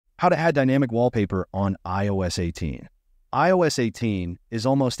How to add dynamic wallpaper on iOS 18. iOS 18 is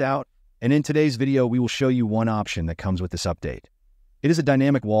almost out, and in today's video, we will show you one option that comes with this update. It is a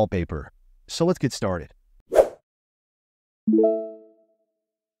dynamic wallpaper, so let's get started.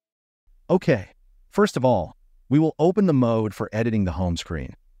 Okay, first of all, we will open the mode for editing the home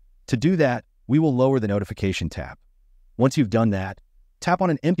screen. To do that, we will lower the notification tab. Once you've done that, tap on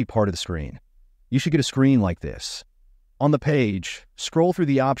an empty part of the screen. You should get a screen like this. On the page, scroll through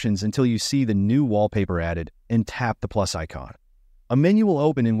the options until you see the new wallpaper added and tap the plus icon. A menu will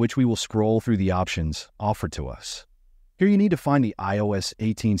open in which we will scroll through the options offered to us. Here you need to find the iOS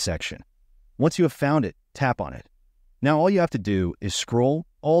 18 section. Once you have found it, tap on it. Now all you have to do is scroll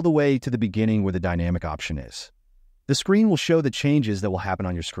all the way to the beginning where the dynamic option is. The screen will show the changes that will happen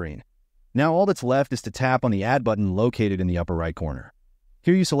on your screen. Now all that's left is to tap on the Add button located in the upper right corner.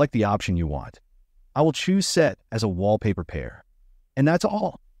 Here you select the option you want. I will choose Set as a wallpaper pair. And that's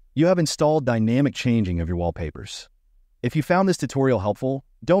all. You have installed dynamic changing of your wallpapers. If you found this tutorial helpful,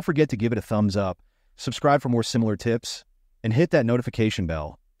 don't forget to give it a thumbs up, subscribe for more similar tips, and hit that notification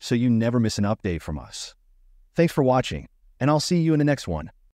bell so you never miss an update from us. Thanks for watching, and I'll see you in the next one.